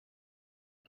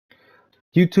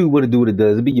YouTube, what it do, what it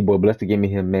does. It be your boy, Blessed Gaming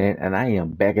here, man, and I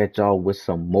am back at y'all with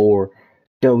some more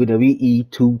WWE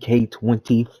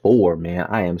 2K24, man.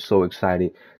 I am so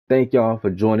excited. Thank y'all for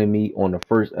joining me on the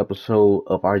first episode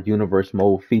of our Universe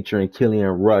Mode featuring Killian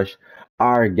Rush,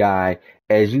 our guy.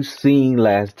 As you seen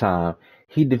last time,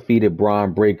 he defeated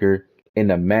Braun Breaker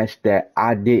in a match that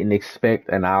I didn't expect,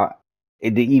 and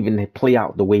it didn't even play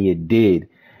out the way it did.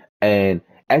 And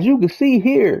as you can see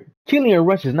here, Killian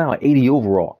Rush is now an 80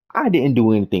 overall. I didn't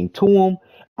do anything to him.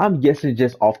 I'm guessing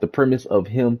just off the premise of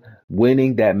him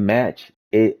winning that match,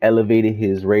 it elevated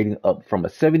his rating up from a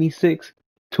 76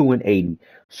 to an 80.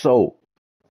 So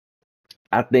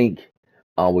I think,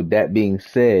 with that being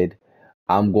said,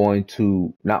 I'm going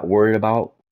to not worry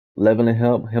about leveling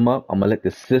him up. I'm gonna let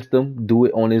the system do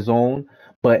it on his own.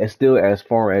 But it's still, as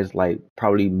far as like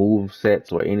probably move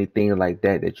sets or anything like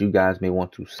that that you guys may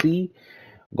want to see,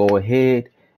 go ahead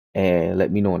and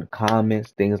let me know in the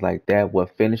comments, things like that.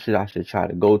 What finisher I should try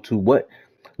to go to. What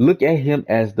Look at him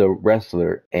as the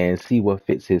wrestler and see what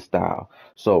fits his style.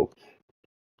 So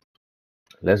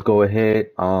let's go ahead.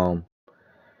 Our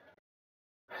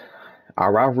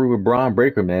rivalry with Braun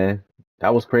Breaker, man,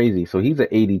 that was crazy. So he's an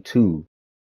 82.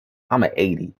 I'm an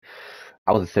 80.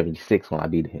 I was a 76 when I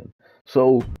beat him.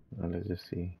 So let's just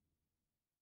see.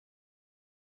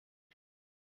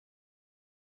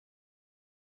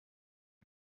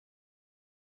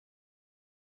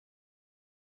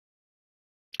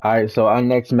 All right, so our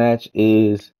next match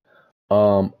is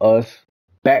us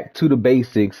back to the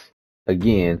basics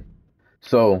again.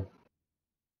 So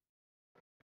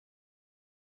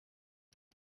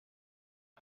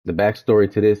the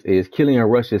backstory to this is Killian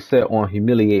Rush is set on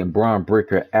humiliating Braun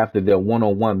Breaker after their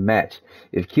one-on-one match.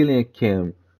 If Killian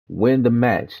can win the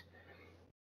match,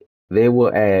 they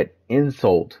will add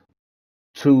insult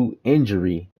to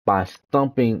injury by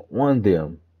stomping on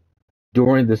them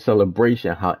during the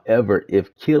celebration. However,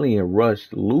 if Killian Rush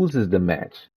loses the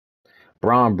match,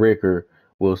 Braun Breaker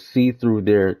will see through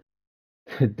their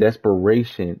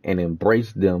desperation and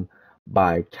embrace them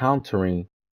by countering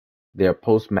their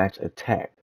post-match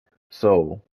attack.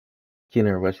 So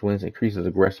Killian Rush wins, increases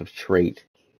aggressive trait.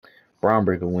 Braun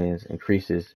Breaker wins,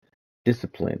 increases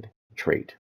disciplined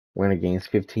trait. Winner gains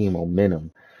 15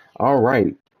 momentum. All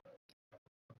right.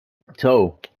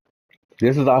 So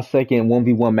this is our second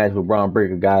 1v1 match with Braun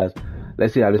Breaker, guys.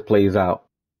 Let's see how this plays out.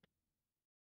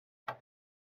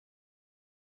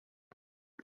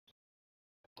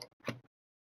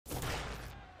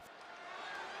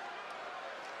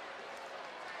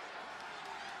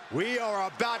 We are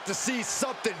about to see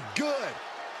something good.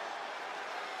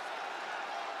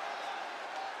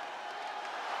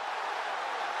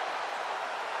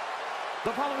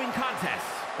 The following contest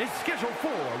is scheduled for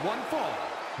one fall.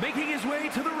 Making his way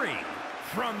to the ring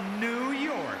from New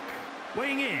York,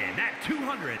 weighing in at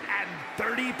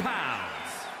 230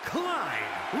 pounds, Clyde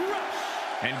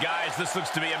Rush. And guys, this looks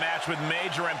to be a match with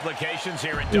major implications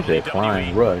here in He said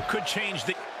Clyde Rush. WWE. Could change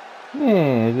the...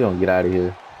 Man, you don't get out of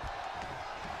here.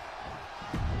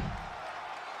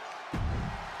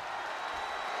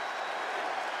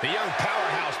 The young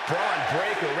powerhouse Braun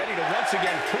Breaker ready to once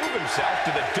again prove himself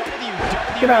to the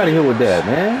WWE. Get out of here with that,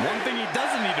 man. One thing he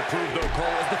doesn't need to prove, though,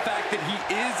 Cole, is the fact that he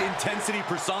is intensity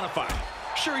personified.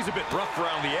 Sure, he's a bit rough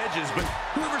around the edges, but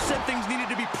whoever said things needed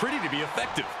to be pretty to be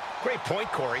effective? Great point,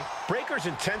 Corey. Breaker's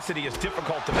intensity is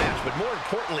difficult to match, but more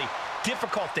importantly,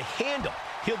 difficult to handle.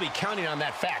 He'll be counting on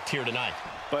that fact here tonight.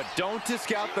 But don't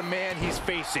discount the man he's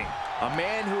facing. A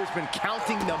man who has been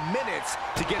counting the minutes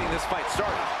to getting this fight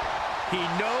started. He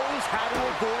knows how to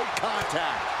avoid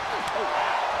contact.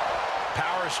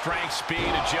 Power, strength, speed,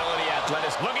 agility,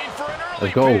 athleticism. Looking for an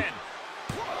early Let's go. pin.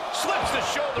 Slips the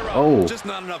shoulder up. Oh, Just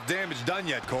not enough damage done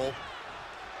yet, Cole.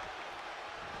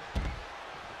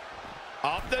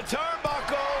 Up the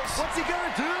turnbuckles. What's he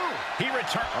gonna do? He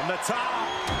returns On the top.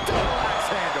 Double axe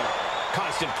handle.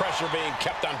 Constant pressure being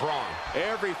kept on Braun.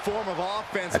 Every form of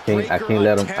offense. I can't Breaker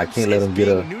let him attempts get is a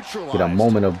being neutralized.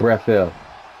 moment of breath there.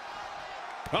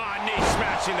 Ah, knee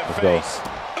smashing the Let's go. face.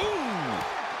 Ooh.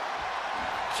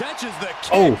 Catches the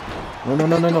kick. Oh,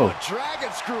 no.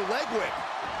 Dragon screw leg whip.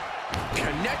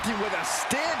 Connecting with a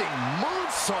standing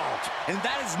moonsault. And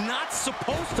that is not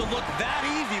supposed to look that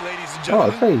easy, ladies and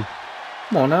Oh, gentlemen. say,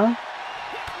 come on now.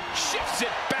 Shifts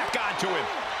it back onto him.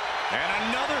 And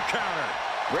another counter.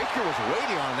 Breaker was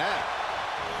waiting on that.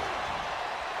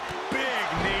 Big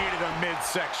knee to the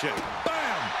midsection.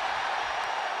 Bam!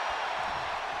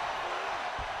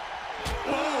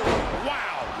 Oh,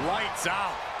 wow. Lights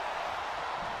out.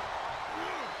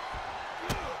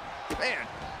 Man,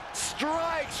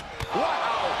 strikes.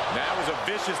 Wow. That was a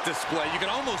vicious display. You can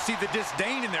almost see the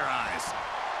disdain in their eyes.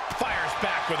 Fires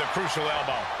back with a crucial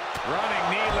elbow. Running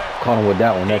knee lift. Caught him with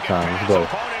that one that time. Let's go.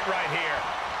 Opponent right here.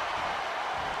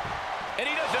 And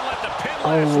he doesn't let the pin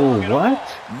last Oh, long what?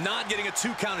 Not getting a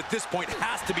 2 count at this point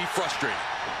has to be frustrating.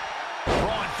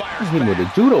 Braun fires Hit him with a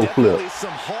back. judo Definitely flip.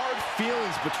 some hard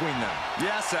feelings between them.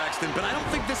 Yeah, Saxton, but I don't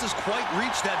think this has quite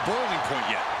reached that boiling point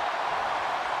yet.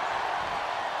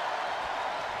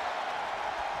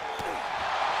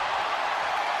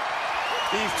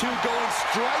 These two going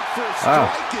strike for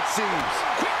strike, it seems.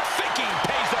 Quick thinking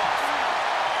pays off.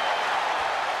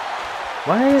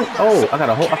 What? Oh, I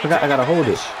gotta hold. I forgot. I gotta hold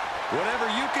it. Whatever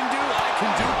you can do, I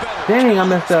can do better. Dang, I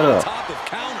messed that up. Top of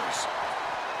counters.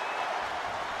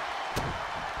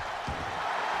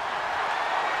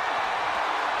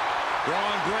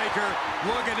 Braun Breaker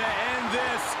looking to end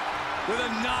this with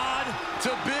a nod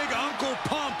to Big Uncle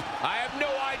Pump. I have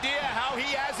no idea how he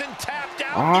hasn't tapped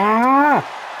out. Ah,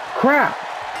 crap.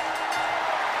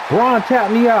 Braun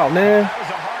tapped me out, man. That was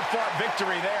a hard-fought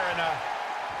victory there, and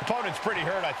opponent's pretty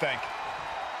hurt, I think.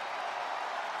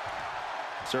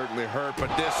 Certainly hurt,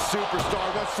 but this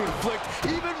superstar wants to inflict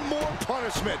even more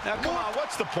punishment. Now, come on,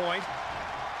 what's the point?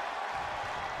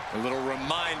 A little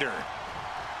reminder.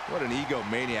 What an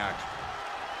egomaniac.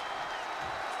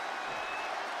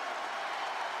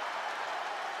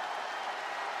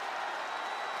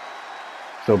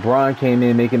 So Braun came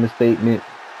in making a statement.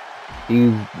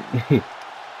 He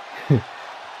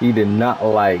did not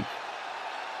like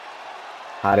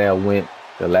how that went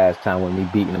the last time when me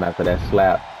beating him after that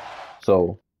slap.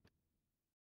 So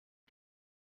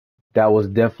that was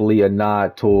definitely a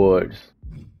nod towards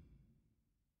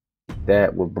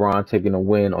that, with Braun taking a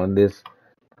win on this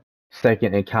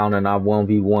second encounter in our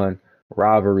 1v1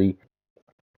 rivalry.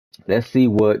 Let's see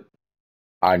what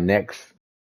our next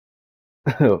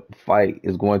fight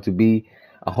is going to be.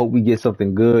 I hope we get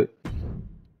something good.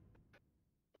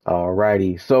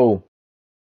 Alrighty, so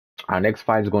our next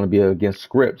fight is going to be against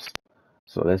Scripps.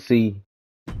 So let's see.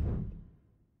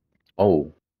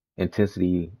 Oh,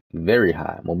 intensity very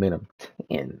high, momentum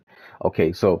 10.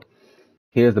 Okay, so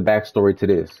here's the backstory to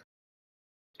this.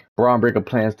 Braun Breaker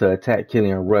plans to attack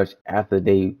Killian Rush after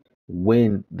they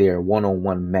win their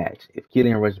one-on-one match. If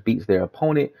Killian Rush beats their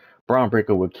opponent, Braun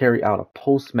Breaker will carry out a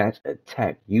post-match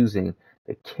attack using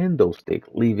the kendo stick,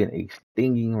 leaving a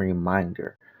stinging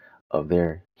reminder of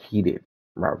their heated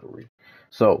rivalry.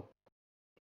 So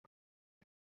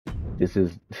this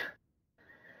is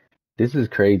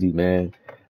crazy, man.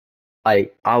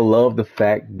 Like, I love the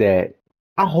fact that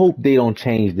I hope they don't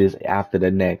change this after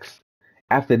this,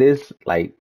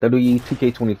 like WWE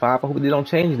 2K25. I hope they don't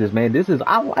change this, man.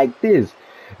 I like this.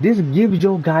 This gives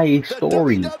your guy a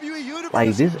story.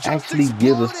 Like, this actually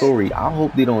gives a story. I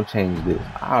hope they don't change this.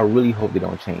 I really hope they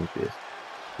don't change this.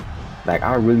 Like,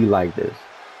 I really like this.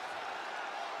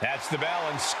 That's the bell,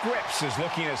 and Scripps is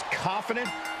looking as confident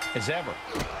as ever.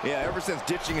 Yeah, ever since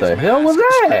ditching his The hell was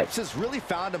that? Scripps has really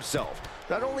found himself.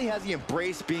 Not only has he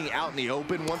embraced being out in the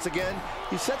open once again,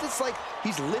 he says it's like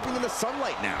he's living in the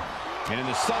sunlight now. And in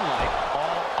the sunlight,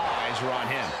 all eyes are on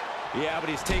him. Yeah, but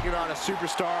he's taking on a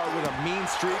superstar with a mean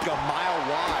streak a mile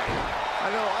wide.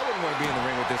 I know I wouldn't want to be in the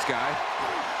ring with this guy.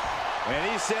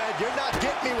 And he said, "You're not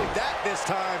getting me with that this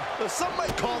time." But some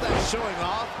might call that showing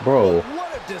off. Bro. But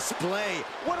what a display.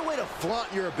 What a way to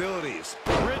flaunt your abilities.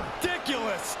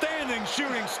 Ridiculous standing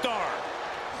shooting star.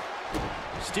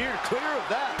 Steered clear of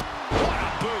that. What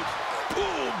a boot.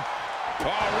 Boom. Oh,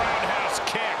 roundhouse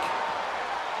kick.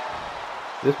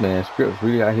 This man Scripps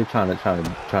really out here trying to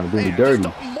do me dirty.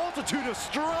 Just a multitude of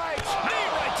strikes. Knee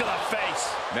right to the face.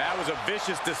 That was a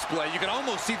vicious display. You can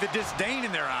almost see the disdain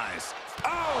in their eyes.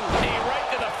 Oh, knee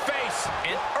right to the face.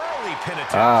 An early pin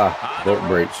attempt. Rope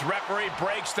break. Referee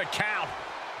breaks the count.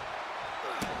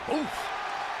 Oof.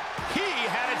 He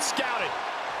had it scouted.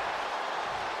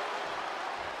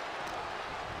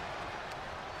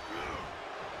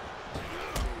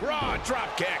 Raw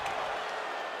drop kick.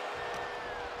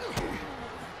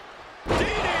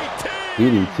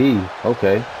 DDT,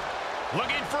 okay.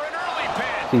 Looking for an early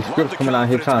pin. See Scripps coming out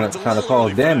here trying to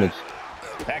cause damage.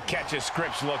 That catches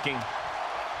Scripps looking.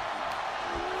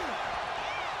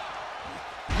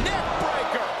 Neck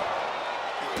breaker.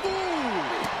 Ooh.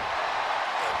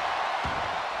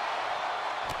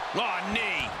 Oh,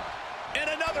 knee. And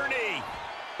another knee.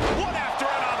 One after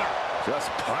another. Just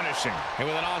punishing. And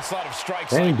with an onslaught of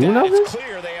strikes They ain't like do that, nothing? it's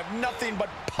clear they have nothing but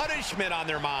punishment on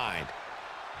their mind.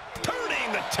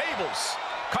 Turning the tables.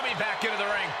 Coming back into the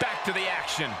ring. Back to the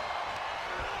action.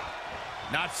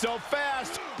 Not so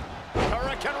fast.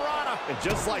 Hurricane Rana. And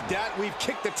just like that, we've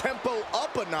kicked the tempo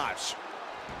up a notch.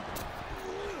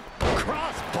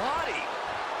 Cross body.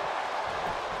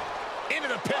 Into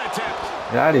the pin attempt.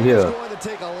 Get out of It's here. going to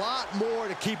take a lot more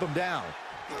to keep him down.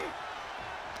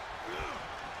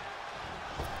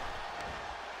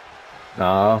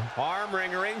 Nah. Arm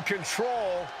wringer in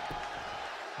control.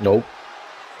 Nope.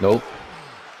 Nope.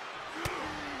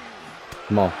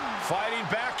 Come on. Fighting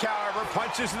back, however,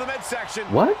 punches to the midsection.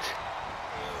 What?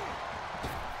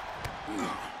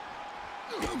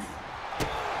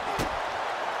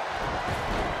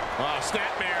 Oh,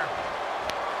 snapmare.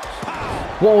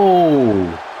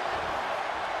 Whoa.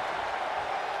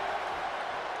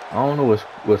 I don't know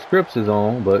what Scripps is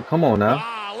on, but come on now.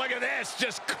 Ah, look at this,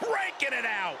 just cranking it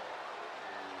out.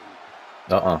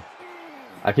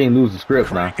 I can't lose the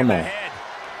Scripts now. Come on.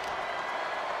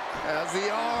 As the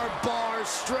arm bar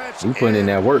stretch. You putting in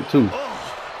that work too.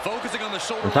 Focusing on the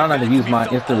shoulder. I'm trying not to use my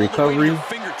instant recovery.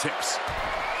 Fingertips.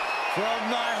 From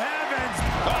the heavens.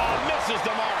 Oh, misses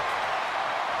the mark.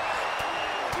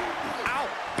 Ow.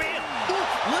 Bam. Ooh,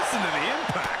 listen to the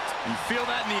impact. You feel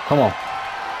that in the... Come on.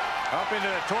 Up into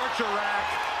the torture rack.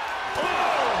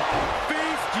 Oh!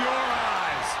 Feast your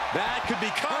eyes. That could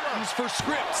be curtains for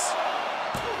Scripps.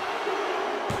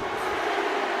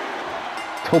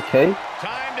 Okay.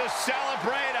 Time to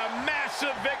celebrate a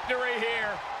massive victory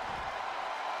here.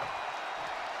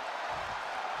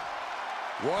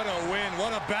 What a win.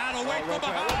 What a battle. Wait from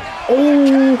behind.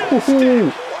 Oh!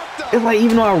 It's like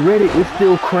even though I read it, it's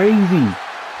still crazy.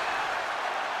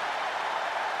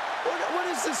 What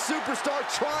is this superstar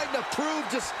trying to prove,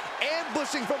 just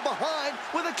ambushing from behind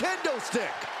with a kendo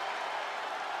stick?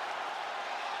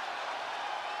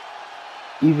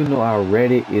 Even though I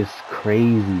read it, it's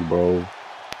crazy, bro.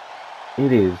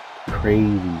 It is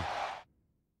crazy.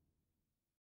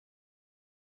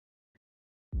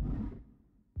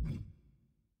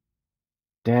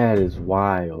 That is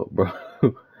wild, bro.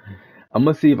 I'm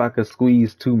gonna see if I can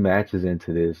squeeze 2 matches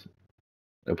into this.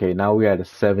 Okay, now we're at a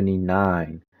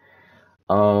 79.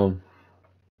 Oh,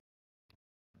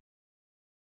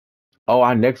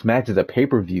 our next match is a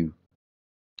pay-per-view.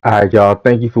 Alright, y'all.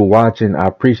 Thank you for watching. I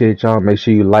appreciate y'all. Make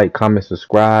sure you like, comment,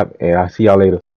 subscribe, and I'll see y'all later.